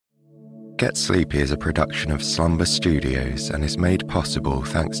Get Sleepy is a production of Slumber Studios and is made possible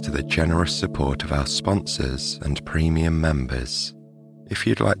thanks to the generous support of our sponsors and premium members. If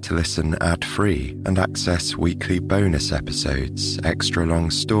you'd like to listen ad-free and access weekly bonus episodes, extra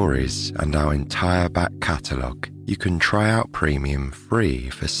long stories, and our entire back catalogue, you can try out Premium free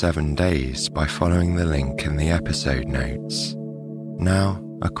for 7 days by following the link in the episode notes. Now,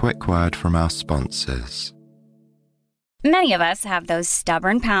 a quick word from our sponsors. Many of us have those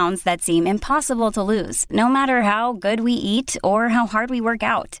stubborn pounds that seem impossible to lose, no matter how good we eat or how hard we work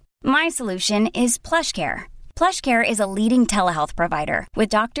out. My solution is PlushCare. PlushCare is a leading telehealth provider with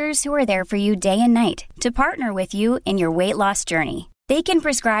doctors who are there for you day and night to partner with you in your weight loss journey. They can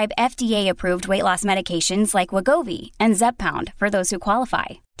prescribe FDA-approved weight loss medications like Wegovy and Zepbound for those who qualify.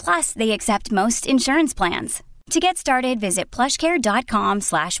 Plus, they accept most insurance plans. To get started, visit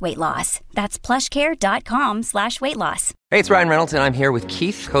plushcare.com/weightloss. That's plushcare.com/weightloss. Hey, it's Ryan Reynolds, and I'm here with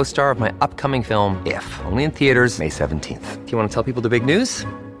Keith, co-star of my upcoming film, If, only in theaters May 17th. Do you want to tell people the big news?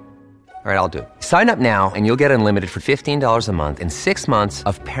 All right, I'll do it. Sign up now and you'll get unlimited for $15 a month and 6 months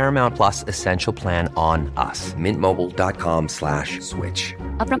of Paramount Plus Essential Plan on us. MintMobile.com/switch.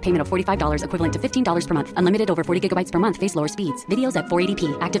 Upfront payment of $45 equivalent to $15 per month. Unlimited over 40 gigabytes per month. Face lower speeds. Videos at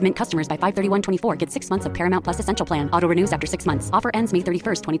 480p. Active Mint customers by 531.24 get 6 months of Paramount Plus Essential Plan. Auto renews after 6 months. Offer ends May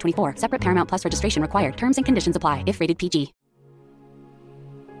 31st, 2024. Separate Paramount Plus registration required. Terms and conditions apply if rated PG.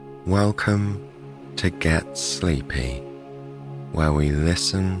 Welcome to Get Sleepy, where we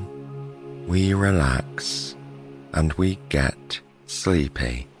listen, we relax, and we get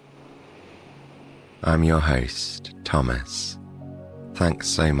sleepy. I'm your host, Thomas. Thanks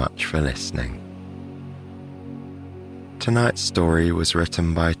so much for listening. Tonight's story was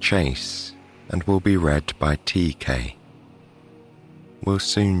written by Chase and will be read by TK. We'll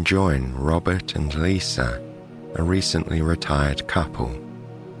soon join Robert and Lisa, a recently retired couple,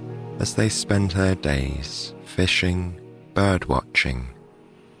 as they spend their days fishing, birdwatching,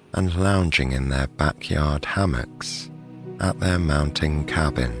 and lounging in their backyard hammocks at their mountain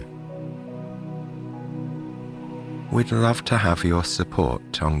cabin. We'd love to have your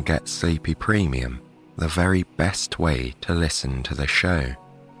support on Get Sleepy Premium, the very best way to listen to the show.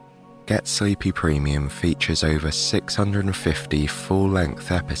 Get Sleepy Premium features over 650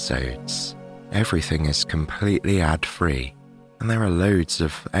 full-length episodes. Everything is completely ad-free, and there are loads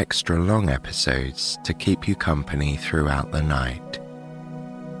of extra long episodes to keep you company throughout the night.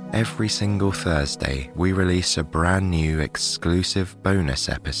 Every single Thursday, we release a brand new exclusive bonus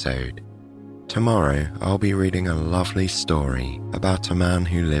episode. Tomorrow, I'll be reading a lovely story about a man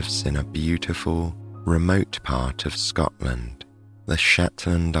who lives in a beautiful, remote part of Scotland, the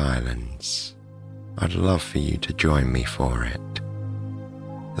Shetland Islands. I'd love for you to join me for it.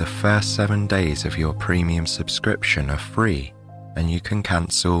 The first 7 days of your premium subscription are free, and you can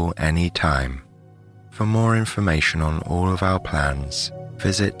cancel any time. For more information on all of our plans,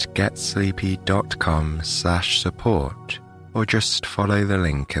 visit getsleepy.com/support or just follow the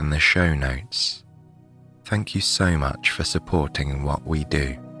link in the show notes. Thank you so much for supporting what we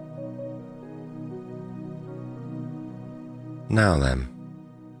do. Now then,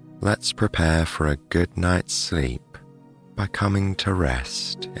 let's prepare for a good night's sleep by coming to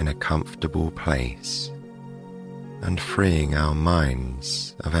rest in a comfortable place and freeing our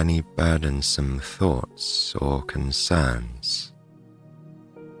minds of any burdensome thoughts or concerns.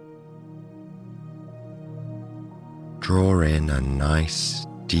 Draw in a nice,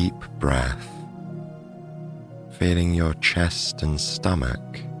 deep breath, feeling your chest and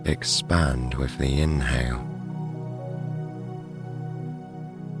stomach expand with the inhale.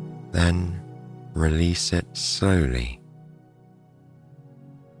 Then release it slowly,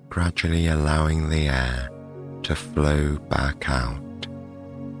 gradually allowing the air to flow back out.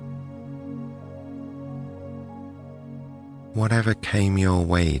 Whatever came your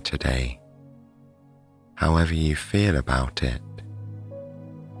way today, however you feel about it,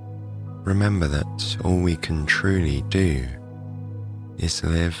 remember that all we can truly do is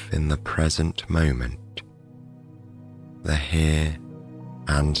live in the present moment, the here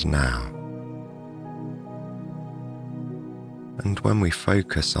and now. And when we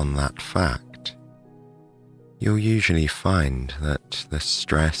focus on that fact, you'll usually find that the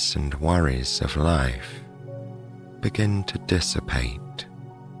stress and worries of life begin to dissipate.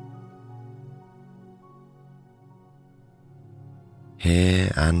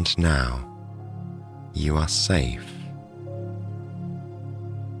 Here and now, you are safe.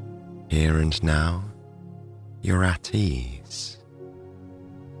 Here and now, you're at ease.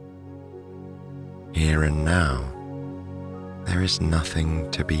 Here and now, there is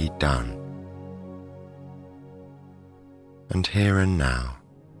nothing to be done. And here and now,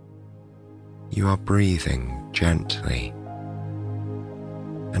 You are breathing gently,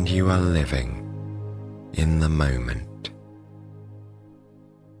 and you are living in the moment.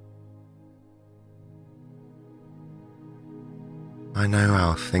 I know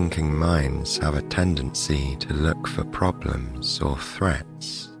our thinking minds have a tendency to look for problems or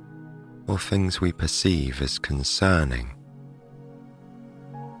threats or things we perceive as concerning.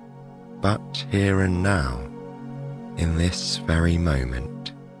 But here and now, in this very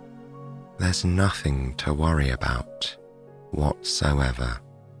moment, there's nothing to worry about whatsoever.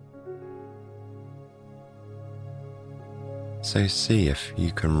 So see if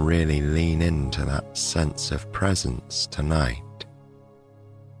you can really lean into that sense of presence tonight,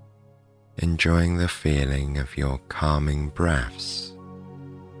 enjoying the feeling of your calming breaths,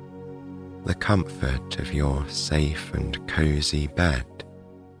 the comfort of your safe and cozy bed,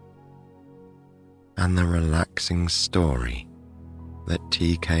 and the relaxing story that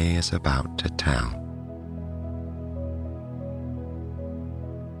TK is about to tell.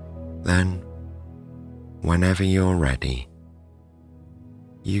 Then, whenever you're ready,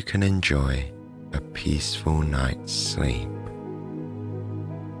 you can enjoy a peaceful night's sleep.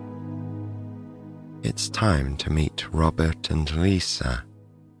 It's time to meet Robert and Lisa,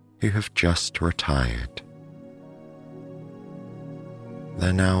 who have just retired.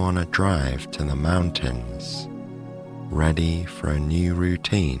 They're now on a drive to the mountains, ready for a new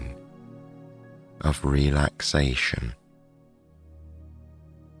routine of relaxation.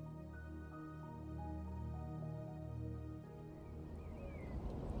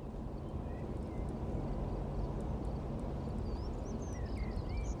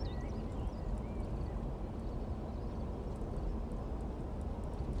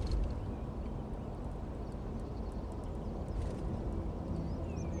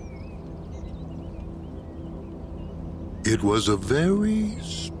 It was a very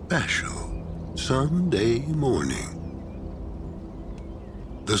special Sunday morning.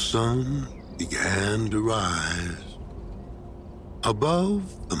 The sun began to rise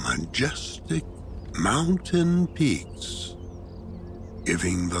above the majestic mountain peaks,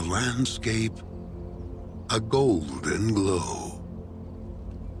 giving the landscape a golden glow.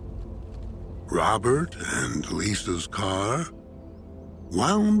 Robert and Lisa's car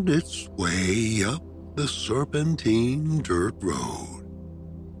wound its way up the serpentine dirt road.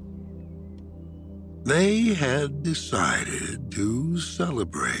 They had decided to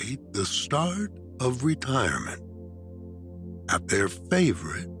celebrate the start of retirement at their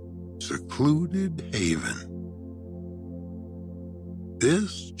favorite secluded haven.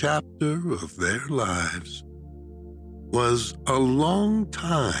 This chapter of their lives was a long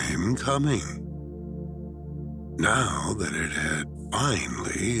time coming. Now that it had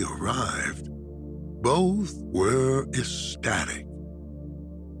finally arrived, both were ecstatic.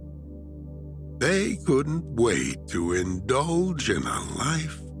 They couldn't wait to indulge in a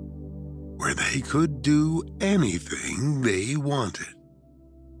life where they could do anything they wanted,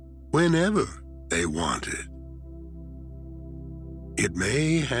 whenever they wanted. It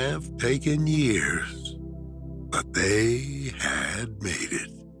may have taken years, but they had made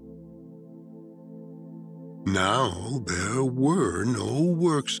it. Now there were no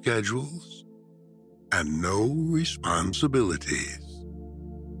work schedules and no responsibilities.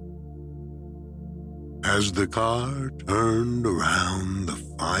 As the car turned around the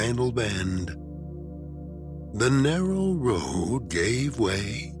final bend, the narrow road gave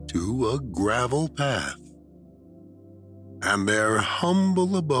way to a gravel path, and their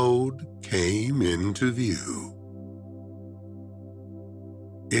humble abode came into view.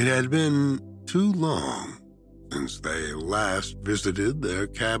 It had been too long since they last visited their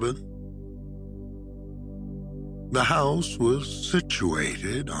cabin. The house was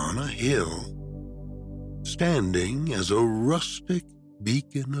situated on a hill, standing as a rustic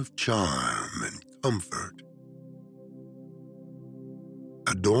beacon of charm and comfort.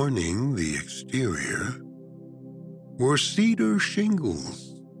 Adorning the exterior were cedar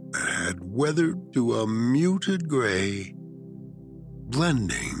shingles that had weathered to a muted gray,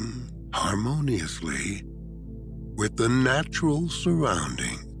 blending harmoniously with the natural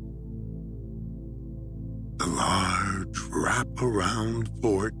surroundings. The large wrap-around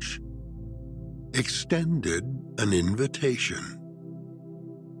porch extended an invitation.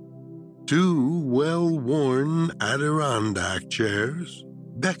 Two well-worn Adirondack chairs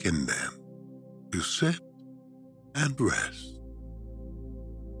beckoned them to sit and rest.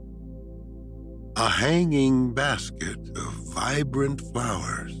 A hanging basket of vibrant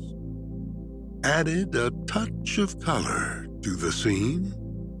flowers added a touch of color to the scene,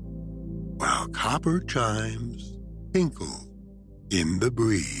 while copper chimes tinkled in the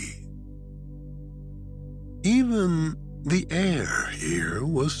breeze. Even the air here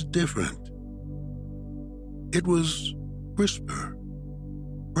was different. It was crisper,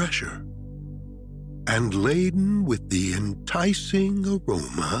 fresher, and laden with the enticing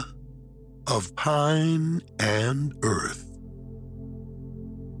aroma of pine and earth.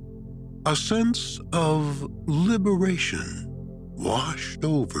 A sense of liberation washed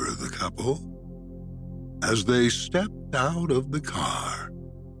over the couple as they stepped out of the car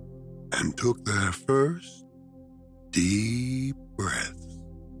and took their first deep breaths.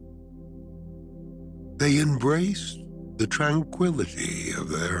 They embraced the tranquility of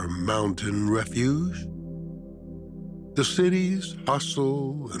their mountain refuge. The city's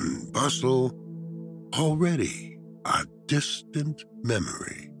hustle and bustle already a distant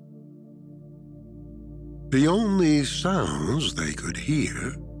memory. The only sounds they could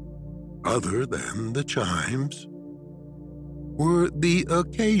hear, other than the chimes, were the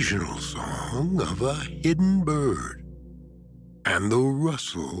occasional song of a hidden bird and the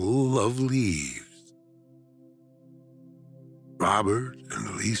rustle of leaves. Robert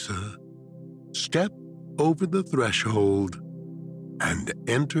and Lisa stepped over the threshold and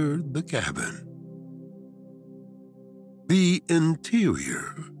entered the cabin. The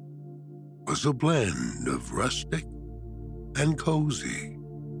interior was a blend of rustic and cozy.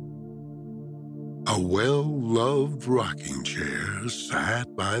 A well-loved rocking chair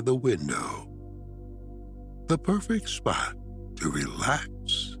sat by the window, the perfect spot to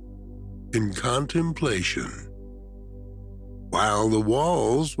relax in contemplation, while the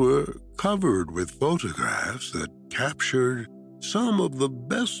walls were covered with photographs that captured some of the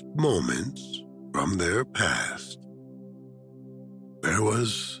best moments from their past. There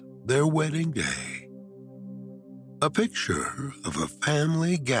was their wedding day, a picture of a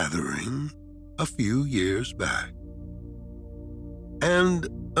family gathering a few years back, and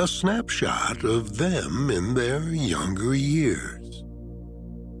a snapshot of them in their younger years.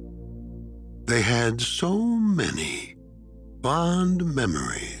 They had so many fond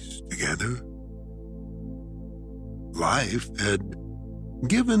memories together. Life had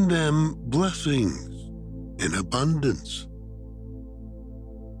given them blessings in abundance.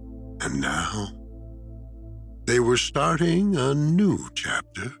 And now, they were starting a new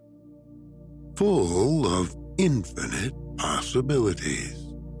chapter, full of infinite possibilities.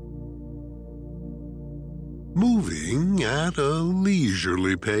 Moving at a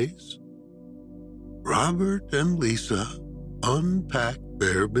leisurely pace, Robert and Lisa unpacked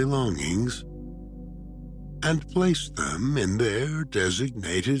their belongings and placed them in their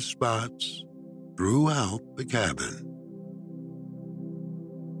designated spots throughout the cabin.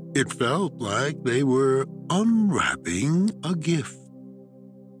 It felt like they were unwrapping a gift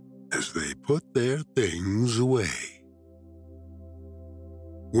as they put their things away.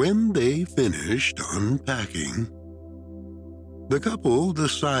 When they finished unpacking, the couple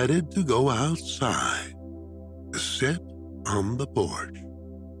decided to go outside to sit on the porch.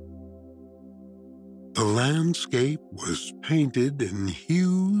 The landscape was painted in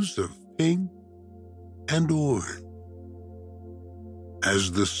hues of pink and orange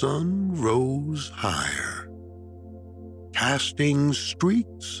as the sun rose higher, casting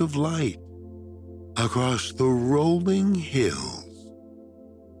streaks of light across the rolling hills.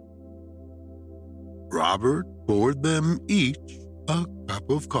 Robert poured them each a cup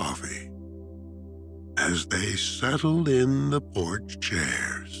of coffee as they settled in the porch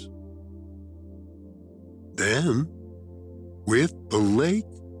chairs. Then, with the lake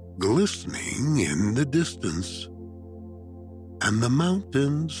glistening in the distance and the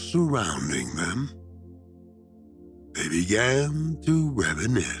mountains surrounding them, they began to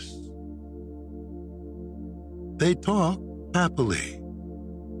reminisce. They talked happily,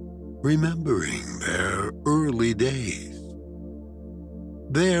 remembering their early days,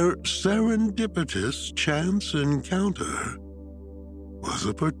 their serendipitous chance encounter was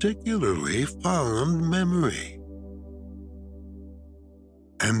a particularly fond memory.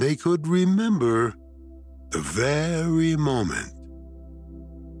 And they could remember the very moment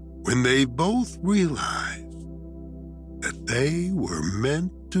when they both realized that they were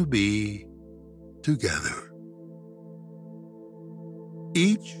meant to be together.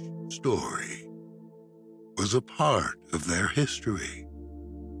 Each story was a part of their history,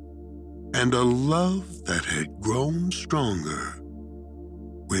 and a love that had grown stronger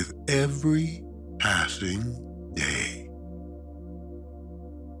with every passing day.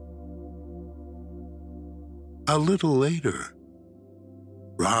 A little later,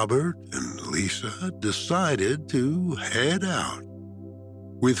 Robert and Lisa decided to head out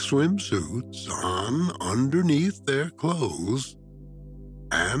with swimsuits on underneath their clothes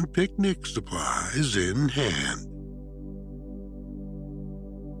and picnic supplies in hand.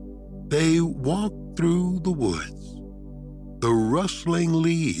 They walked through the woods, the rustling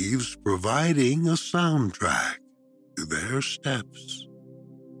leaves providing a soundtrack to their steps.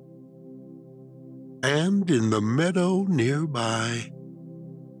 And in the meadow nearby,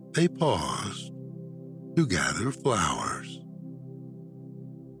 they paused to gather flowers.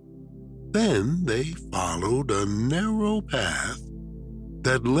 Then they followed a narrow path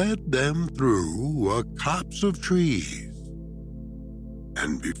that led them through a copse of trees.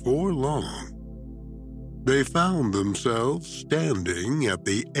 And before long, they found themselves standing at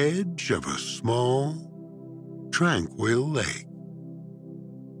the edge of a small, tranquil lake.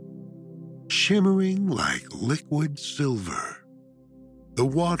 Shimmering like liquid silver, the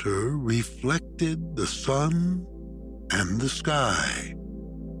water reflected the sun and the sky,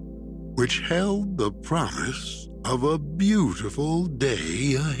 which held the promise of a beautiful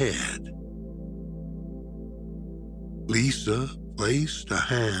day ahead. Lisa placed a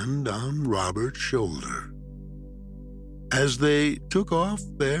hand on Robert's shoulder. As they took off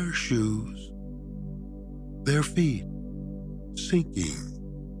their shoes, their feet sinking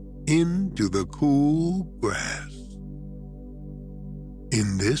into the cool grass.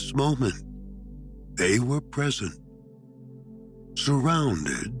 In this moment, they were present,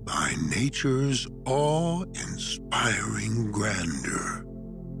 surrounded by nature's awe-inspiring grandeur.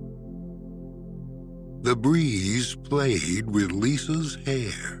 The breeze played with Lisa's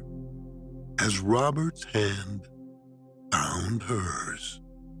hair as Robert's hand found hers,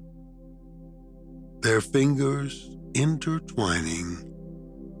 their fingers intertwining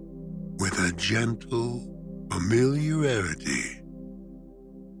with a gentle familiarity.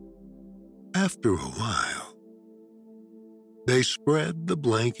 After a while, they spread the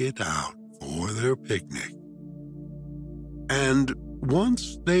blanket out for their picnic. And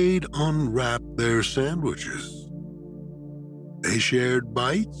once they'd unwrapped their sandwiches, they shared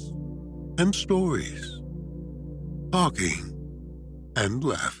bites and stories, talking and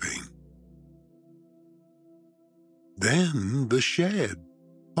laughing. Then the shed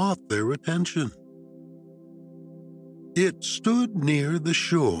caught their attention. It stood near the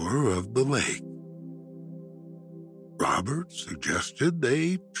shore of the lake. Robert suggested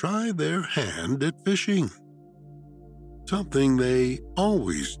they try their hand at fishing, something they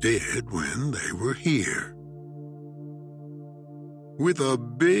always did when they were here. With a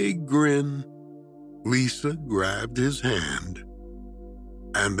big grin, Lisa grabbed his hand,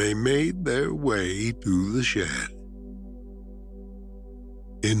 and they made their way to the shed.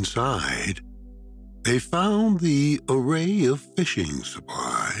 Inside, they found the array of fishing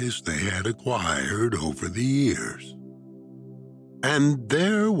supplies they had acquired over the years. And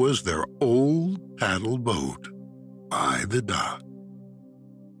there was their old paddle boat by the dock.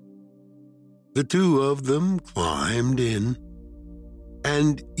 The two of them climbed in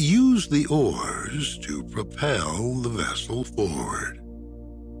and used the oars to propel the vessel forward.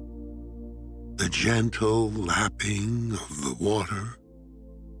 The gentle lapping of the water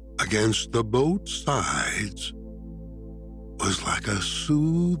against the boat's sides was like a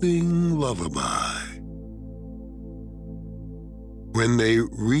soothing lullaby. When they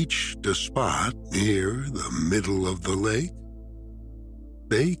reached a spot near the middle of the lake,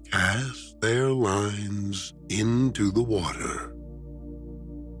 they cast their lines into the water.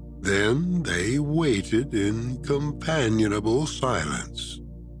 Then they waited in companionable silence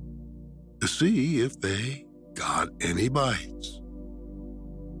to see if they got any bites.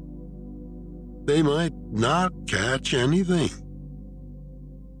 They might not catch anything,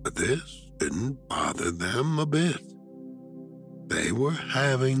 but this didn't bother them a bit. They were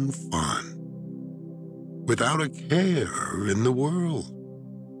having fun, without a care in the world.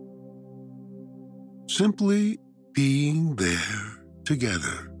 Simply being there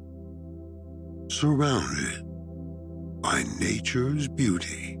together, surrounded by nature's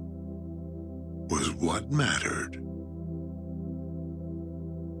beauty, was what mattered.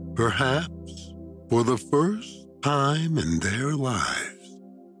 Perhaps for the first time in their lives,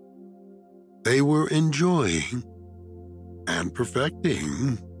 they were enjoying and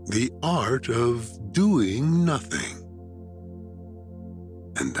perfecting the art of doing nothing.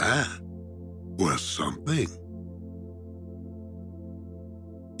 And that was something.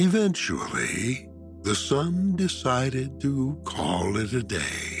 Eventually, the sun decided to call it a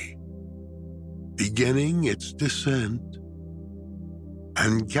day, beginning its descent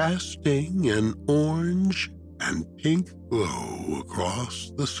and casting an orange and pink glow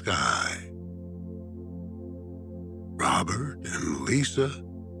across the sky. Robert and Lisa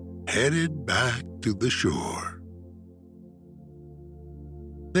headed back to the shore.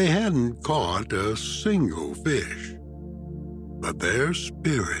 They hadn't caught a single fish, but their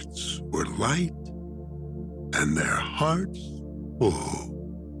spirits were light and their hearts full.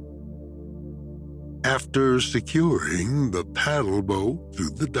 After securing the paddle boat to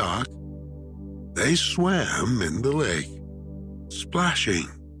the dock, they swam in the lake, splashing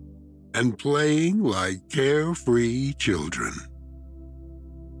and playing like carefree children.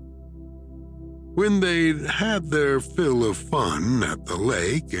 When they'd had their fill of fun at the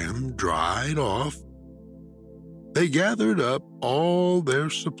lake and dried off, they gathered up all their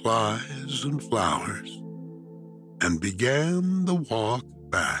supplies and flowers and began the walk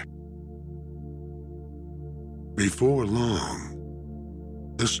back. Before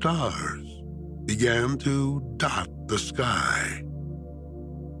long, the stars began to dot the sky,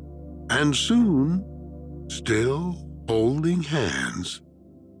 and soon, still holding hands,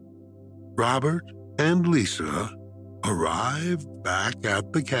 Robert and Lisa arrived back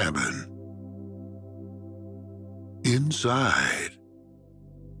at the cabin. Inside,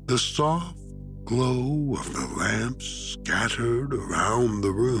 the soft glow of the lamps scattered around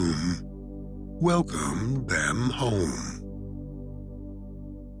the room welcomed them home.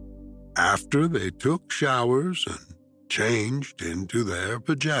 After they took showers and changed into their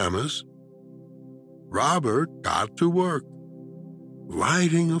pajamas, Robert got to work,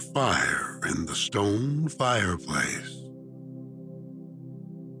 lighting a fire in the stone fireplace.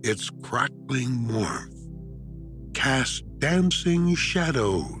 Its crackling warmth cast dancing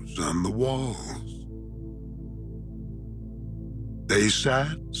shadows on the walls. They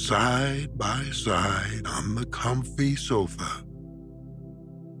sat side by side on the comfy sofa,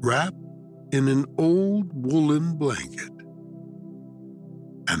 wrapped in an old woolen blanket,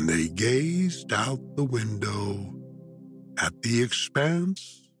 and they gazed out the window at the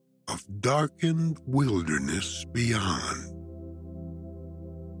expanse of darkened wilderness beyond.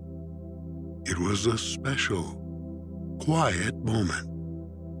 It was a special, quiet moment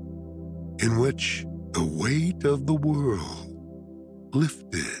in which the weight of the world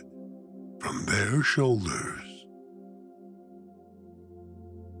lifted from their shoulders.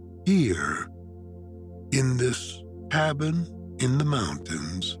 Here, in this cabin in the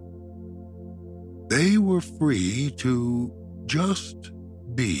mountains, they were free to just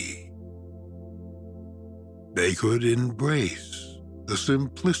be. They could embrace the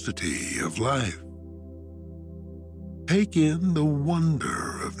simplicity of life, take in the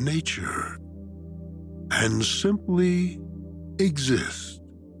wonder of nature, and simply exist.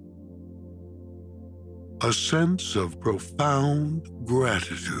 A sense of profound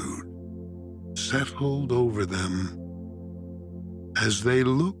gratitude settled over them as they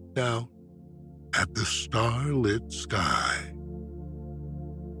looked out at the starlit sky.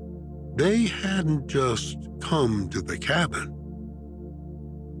 They hadn't just come to the cabin,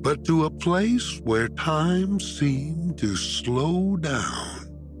 but to a place where time seemed to slow down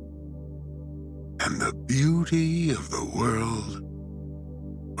and the beauty of the world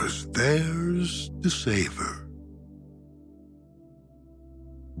was theirs to savor.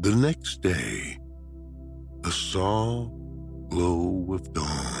 The next day, the soft glow of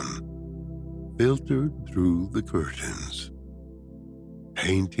dawn filtered through the curtains,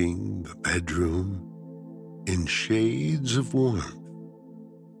 painting the bedroom in shades of warmth.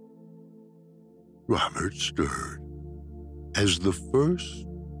 Robert stirred as the first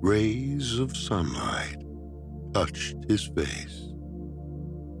rays of sunlight touched his face.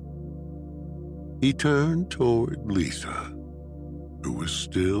 He turned toward Lisa, who was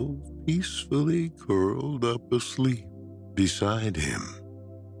still peacefully curled up asleep beside him,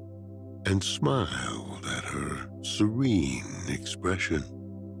 and smiled at her serene expression.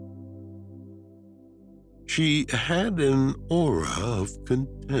 She had an aura of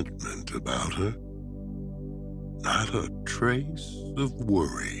contentment about her, not a trace of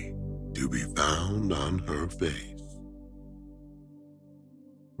worry to be found on her face.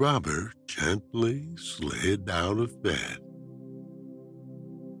 Robert gently slid out of bed,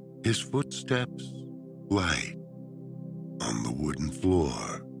 his footsteps light on the wooden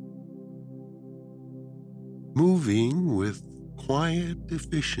floor. Moving with quiet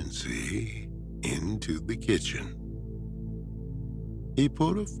efficiency into the kitchen, he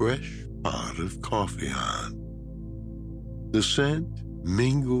put a fresh pot of coffee on. The scent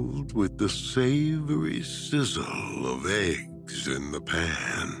mingled with the savory sizzle of eggs in the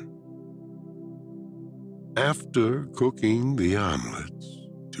pan. After cooking the omelets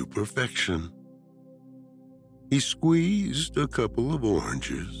to perfection, he squeezed a couple of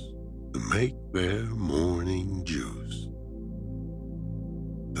oranges to make their morning juice.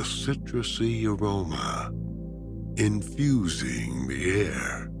 The citrusy aroma infusing the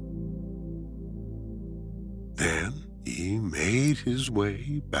air. Then he made his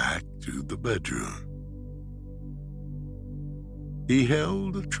way back to the bedroom. He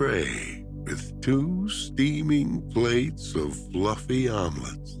held a tray with 2 steaming plates of fluffy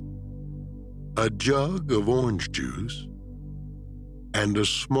omelets, a jug of orange juice, and a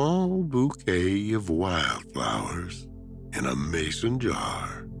small bouquet of wildflowers in a mason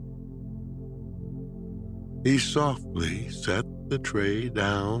jar. He softly set the tray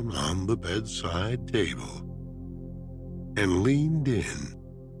down on the bedside table and leaned in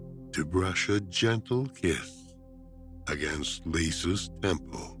to brush a gentle kiss against Lisa's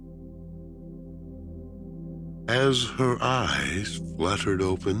temple. As her eyes fluttered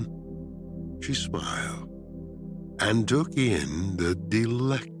open, she smiled and took in the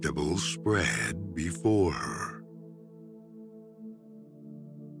delectable spread before her.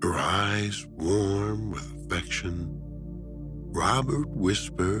 Her eyes warm with affection, Robert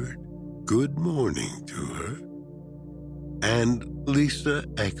whispered good morning to her, and Lisa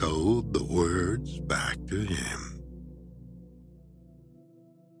echoed the words back to him.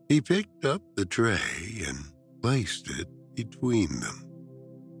 He picked up the tray and placed it between them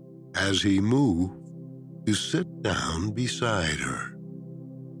as he moved to sit down beside her.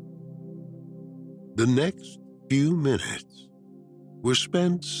 The next few minutes were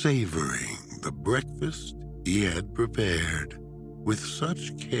spent savoring the breakfast he had prepared with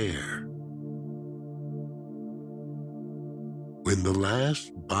such care. When the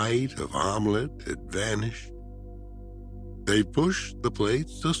last bite of omelet had vanished, they pushed the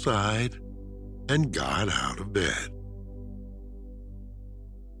plates aside and got out of bed.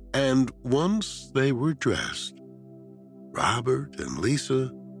 And once they were dressed, Robert and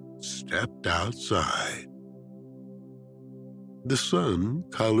Lisa stepped outside. The sun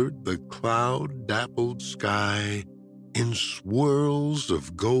colored the cloud-dappled sky in swirls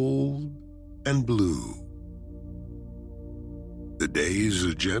of gold and blue. The day's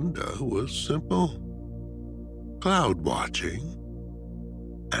agenda was simple: cloud watching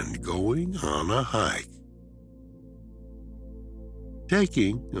and going on a hike.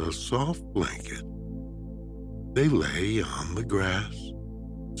 Taking a soft blanket, they lay on the grass,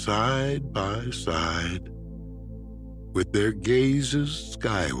 side by side, with their gazes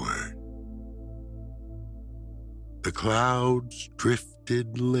skyward. The clouds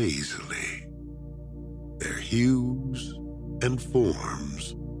drifted lazily, their hues and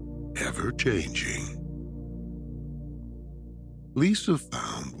forms ever-changing. Lisa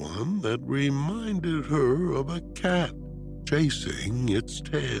found one that reminded her of a cat chasing its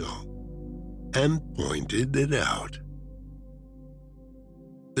tail, and pointed it out.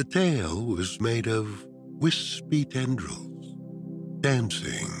 The tail was made of wispy tendrils,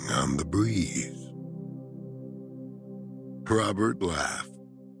 dancing on the breeze. Robert laughed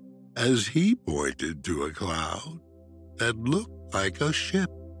as he pointed to a cloud that looked like a ship,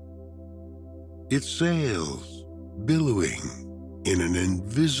 its sails billowing in an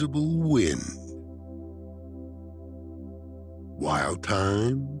invisible wind. While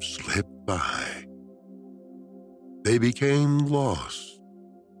time slipped by, they became lost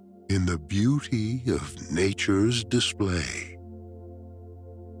in the beauty of nature's display.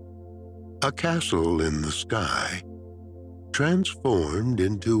 A castle in the sky transformed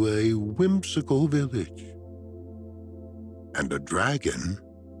into a whimsical village, and a dragon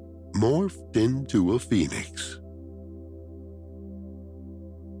morphed into a phoenix.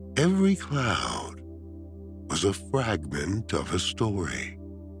 Every cloud was a fragment of a story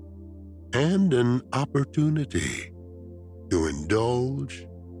and an opportunity to indulge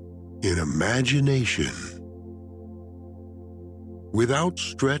in imagination. With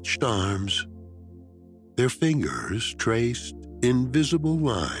outstretched arms, their fingers traced invisible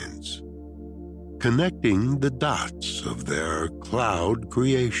lines, connecting the dots of their cloud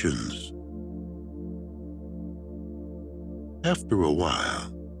creations. After a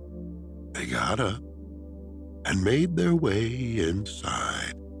while, they got up and made their way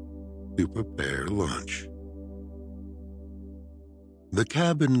inside to prepare lunch. The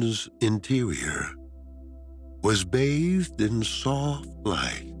cabin's interior was bathed in soft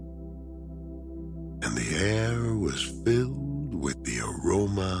light, and the air was filled with the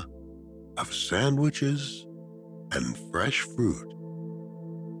aroma of sandwiches and fresh fruit.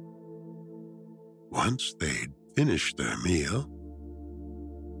 Once they'd finished their meal,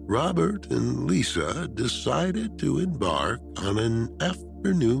 Robert and Lisa decided to embark on an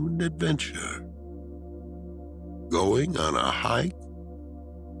afternoon adventure, going on a hike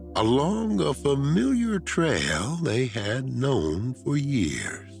along a familiar trail they had known for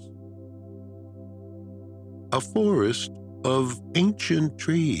years. A forest of ancient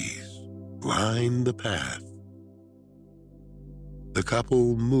trees lined the path. The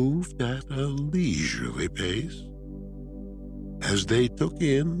couple moved at a leisurely pace as they took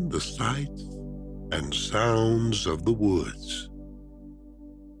in the sights and sounds of the woods.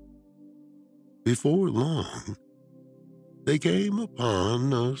 Before long, they came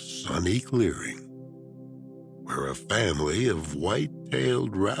upon a sunny clearing where a family of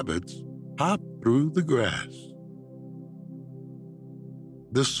white-tailed rabbits hopped through the grass.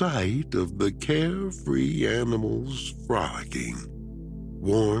 The sight of the carefree animals frolicking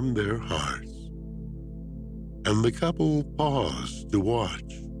warmed their hearts, and the couple paused to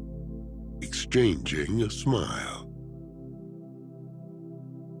watch, exchanging a smile.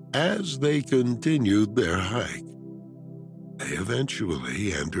 As they continued their hike, they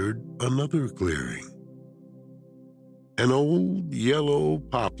eventually entered another clearing. An old yellow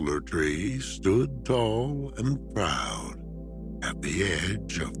poplar tree stood tall and proud at the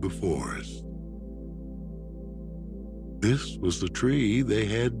edge of the forest. This was the tree they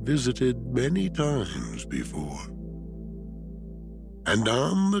had visited many times before. And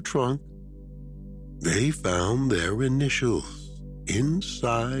on the trunk, they found their initials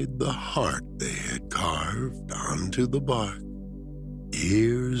inside the heart they had carved onto the bark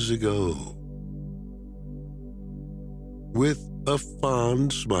years ago. With a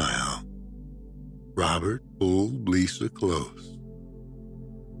fond smile, Robert pulled Lisa close,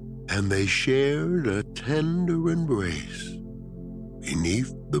 and they shared a tender embrace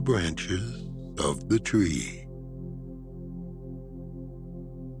beneath the branches of the tree.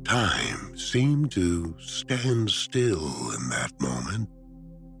 Time seemed to stand still in that moment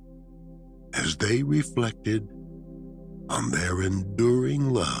as they reflected on their enduring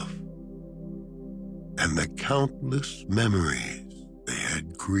love and the countless memories they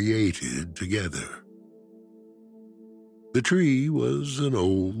had created together. The tree was an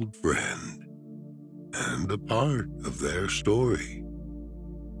old friend and a part of their story.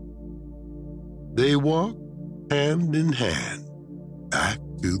 They walked hand in hand back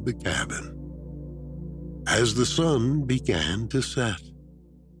to the cabin as the sun began to set.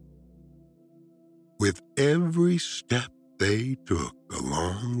 With every step they took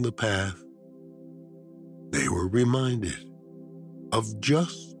along the path, they were reminded of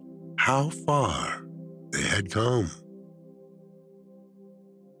just how far they had come.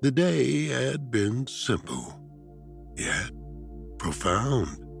 The day had been simple, yet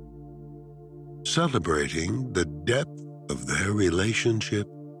profound, celebrating the depth of their relationship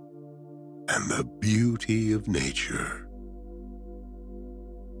and the beauty of nature.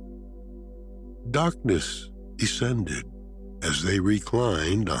 Darkness descended as they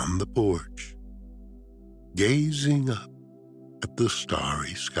reclined on the porch, gazing up at the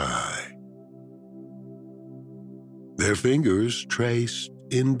starry sky. Their fingers traced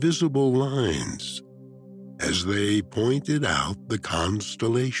invisible lines as they pointed out the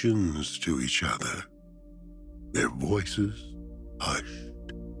constellations to each other, their voices hushed.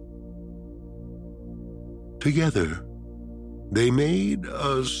 Together, they made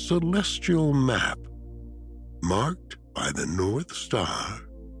a celestial map marked by the North Star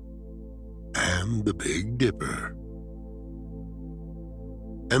and the Big Dipper.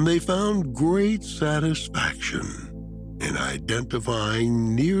 And they found great satisfaction in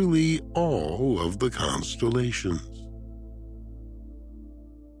identifying nearly all of the constellations.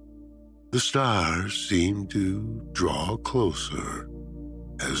 The stars seemed to draw closer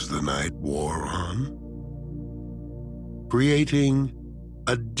as the night wore on, creating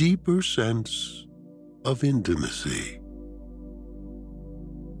a deeper sense of intimacy.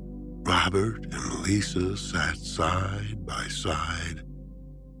 Robert and Lisa sat side by side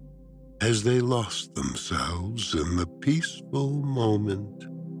as they lost themselves in the peaceful moment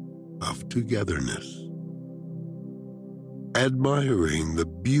of togetherness. Admiring the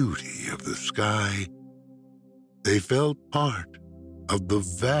beauty of the sky, they felt part of the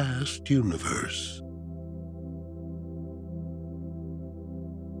vast universe.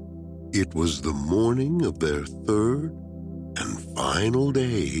 It was the morning of their third and final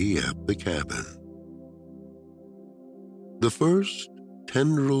day at the cabin. The first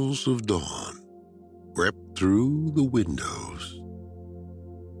tendrils of dawn crept through the windows,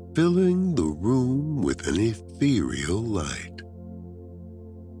 filling the room with an ethereal light.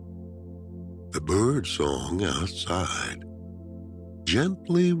 The bird song outside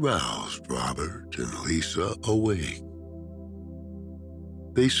gently roused Robert and Lisa awake.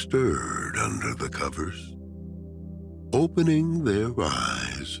 They stirred under the covers, opening their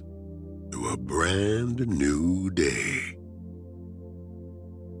eyes to a brand new day.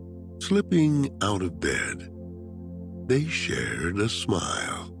 Slipping out of bed, they shared a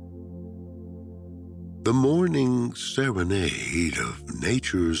smile. The morning serenade of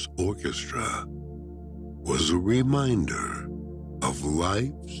nature's orchestra was a reminder of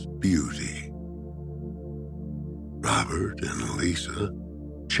life's beauty. Robert and Lisa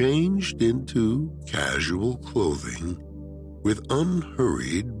changed into casual clothing with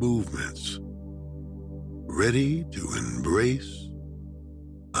unhurried movements, ready to embrace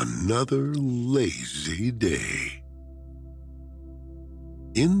another lazy day.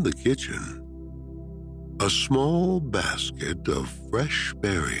 In the kitchen, a small basket of fresh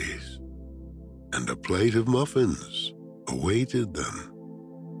berries and a plate of muffins awaited them.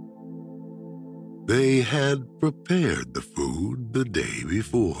 They had prepared the food the day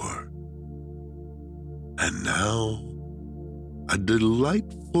before, and now a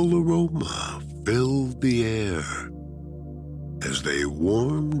delightful aroma filled the air as they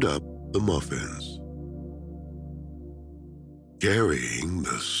warmed up the muffins. Carrying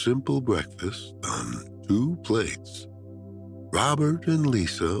the simple breakfast on 2 plates, Robert and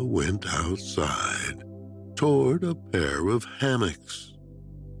Lisa went outside toward a pair of hammocks,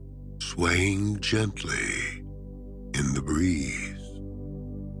 swaying gently in the breeze.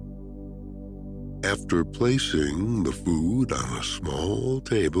 After placing the food on a small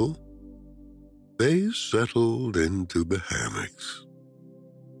table, they settled into the hammocks,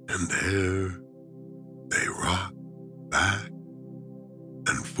 and there they rocked back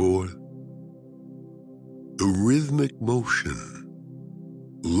and forth, the rhythmic motion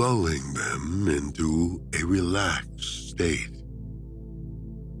lulling them into a relaxed state,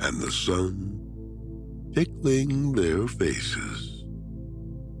 and the sun tickling their faces.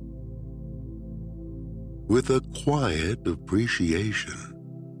 With a quiet appreciation,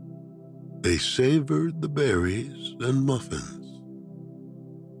 they savored the berries and muffins.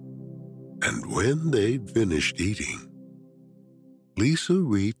 And when they'd finished eating, Lisa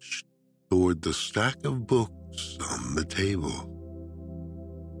reached toward the stack of books on the table.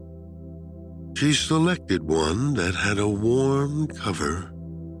 She selected one that had a warm cover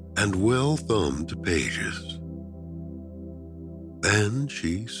and well-thumbed pages. Then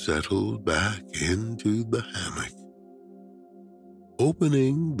she settled back into the hammock,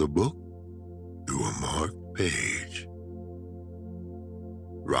 opening the book to a marked page.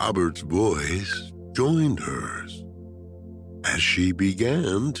 Robert's voice joined hers as she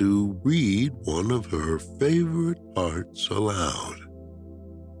began to read one of her favorite parts aloud.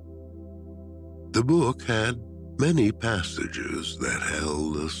 The book had many passages that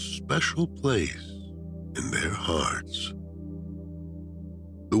held a special place in their hearts.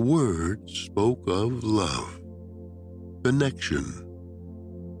 The words spoke of love, connection,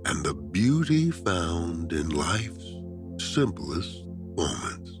 and the beauty found in life's simplest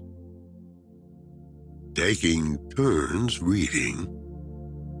moments. Taking turns reading,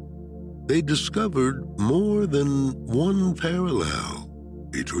 they discovered more than one parallel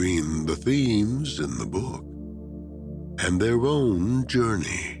between the themes in the book and their own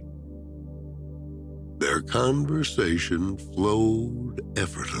journey. Their conversation flowed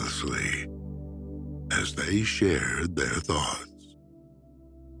effortlessly as they shared their thoughts.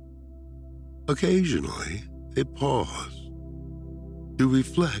 Occasionally, they paused to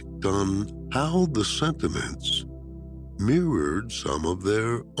reflect on how the sentiments mirrored some of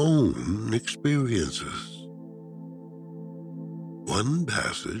their own experiences. One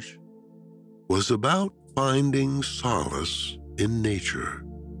passage was about finding solace in nature,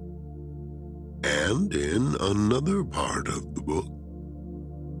 and in another part of the book,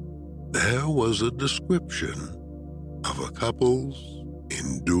 there was a description of a couple's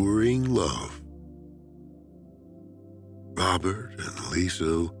enduring love. Robert and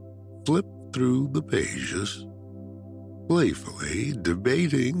Lisa flipped through the pages, playfully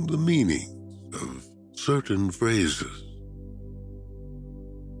debating the meanings of certain phrases.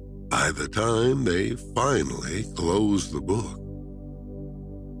 By the time they finally closed the book,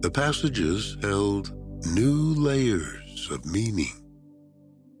 the passages held new layers of meaning.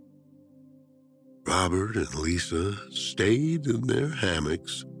 Robert and Lisa stayed in their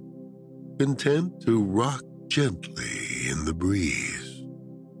hammocks, content to rock gently in the breeze,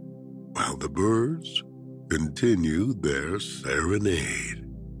 while the birds continued their serenade.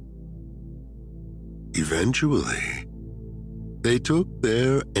 Eventually, they took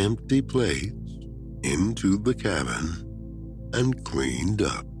their empty plates into the cabin and cleaned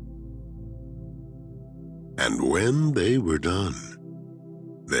up. And when they were done,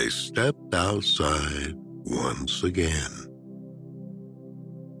 they stepped outside once again.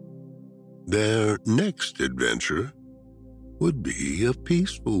 Their next adventure would be a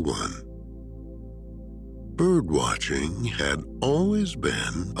peaceful one. birdwatching had always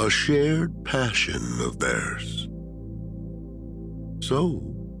been a shared passion of theirs. So,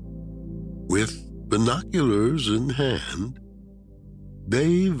 with binoculars in hand,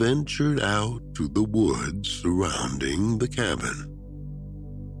 they ventured out to the woods surrounding the cabin.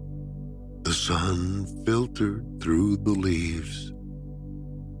 The sun filtered through the leaves,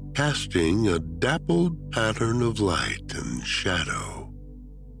 casting a dappled pattern of light and shadow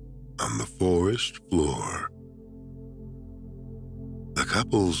on the forest floor. The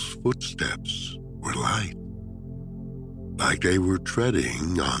couple's footsteps were light, like they were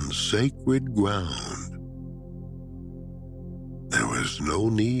treading on sacred ground. There was no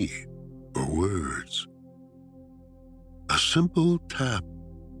need for words. A simple tap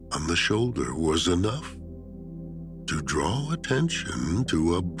on the shoulder was enough to draw attention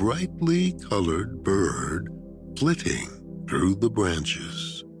to a brightly colored bird flitting through the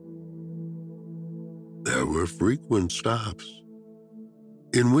branches. There were frequent stops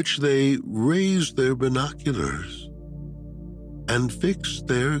in which they raised their binoculars and fixed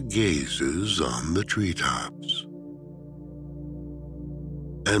their gazes on the treetops.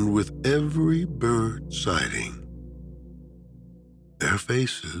 And with every bird sighting, their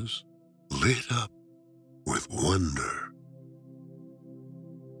faces lit up with wonder.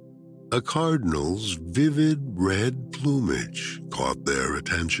 A cardinal's vivid red plumage caught their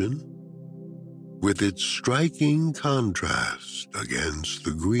attention, with its striking contrast against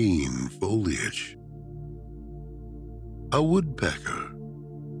the green foliage. A woodpecker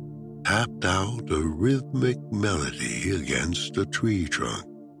tapped out a rhythmic melody against a tree trunk,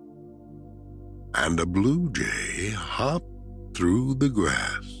 and a blue jay hopped through the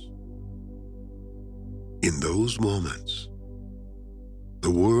grass. In those moments,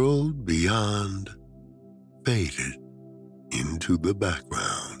 the world beyond faded into the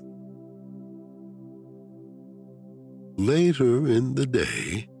background. Later in the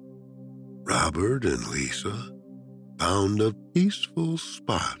day, Robert and Lisa found a peaceful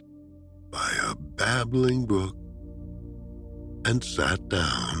spot by a babbling brook and sat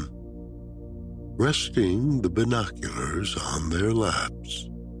down, resting the binoculars on their laps.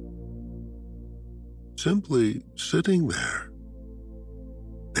 Simply sitting there,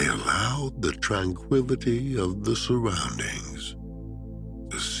 they allowed the tranquility of the surroundings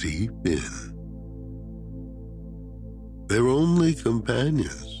to seep in. Their only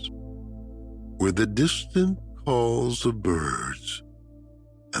companions were the distant calls of birds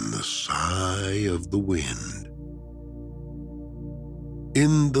and the sigh of the wind.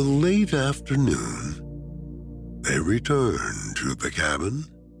 In the late afternoon, they returned to the cabin,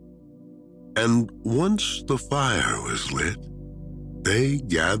 and once the fire was lit, they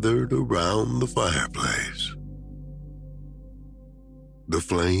gathered around the fireplace. The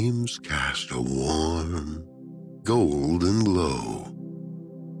flames cast a warm, golden glow,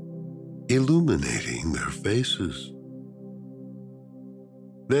 illuminating their faces.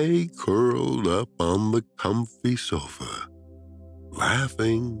 They curled up on the comfy sofa,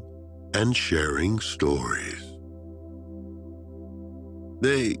 laughing and sharing stories.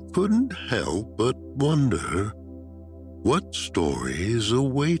 They couldn't help but wonder what stories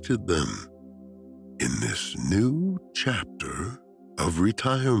awaited them in this new chapter of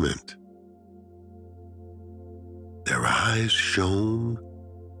retirement. Their eyes shone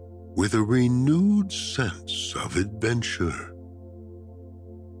with a renewed sense of adventure,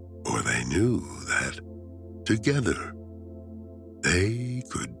 for they knew that together they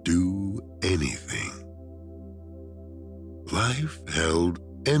could do anything. Life held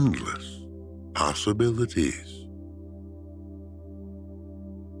endless possibilities.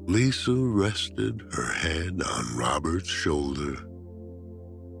 Lisa rested her head on Robert's shoulder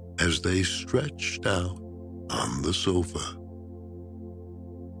as they stretched out on the sofa.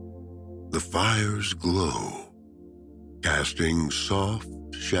 The fire's glow, casting soft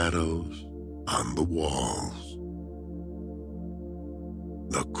shadows on the walls.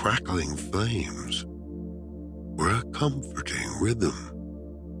 The crackling flames were a comforting rhythm.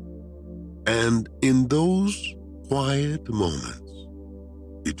 And in those quiet moments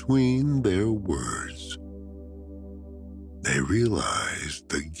between their words, they realized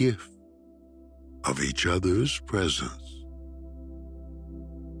the gift of each other's presence.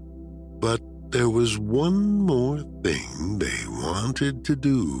 But there was one more thing they wanted to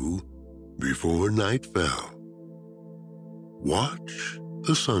do before night fell. Watch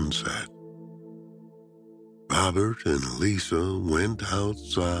the sunset. Robert and Lisa went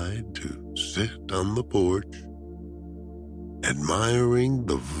outside to sit on the porch, admiring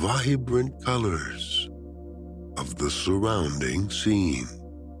the vibrant colors of the surrounding scene.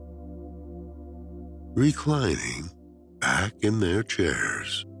 reclining back in their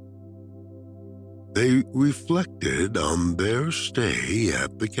chairs. They reflected on their stay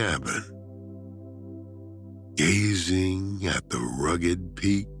at the cabin, gazing at the rugged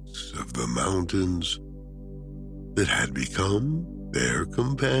peaks of the mountains that had become their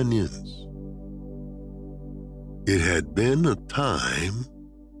companions. It had been a time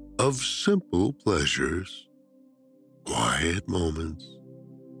of simple pleasures, quiet moments,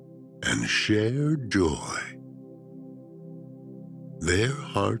 and shared joy. Their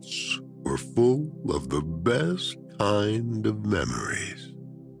hearts were full of the best kind of memories.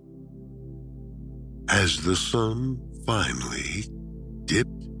 As the sun finally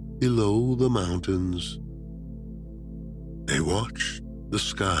dipped below the mountains, they watched the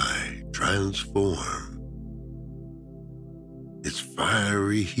sky transform, its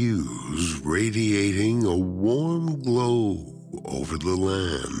fiery hues radiating a warm glow over the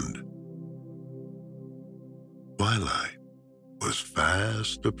land. Twilight was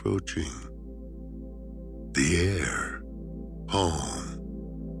fast approaching, the air calm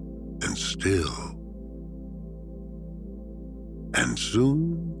and still. And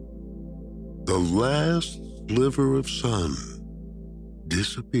soon, the last sliver of sun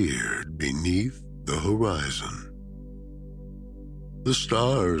disappeared beneath the horizon. The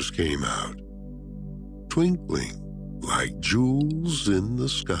stars came out, twinkling like jewels in the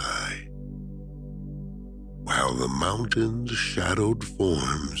sky, while the mountains' shadowed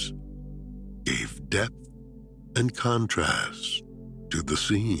forms gave depth and contrast to the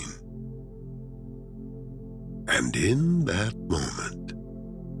scene. And in that moment,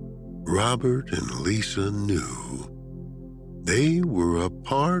 Robert and Lisa knew they were a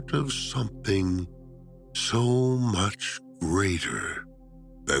part of something so much greater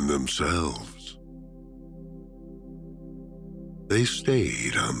than themselves. They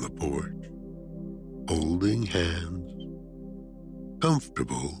stayed on the porch, holding hands,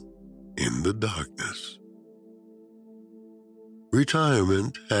 comfortable in the darkness.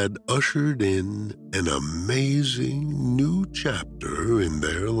 Retirement had ushered in an amazing new chapter in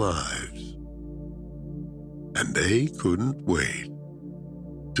their lives, and they couldn't wait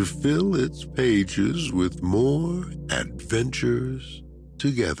to fill its pages with more adventures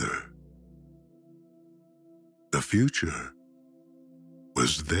together. The future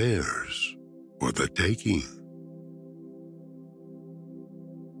was theirs for the taking.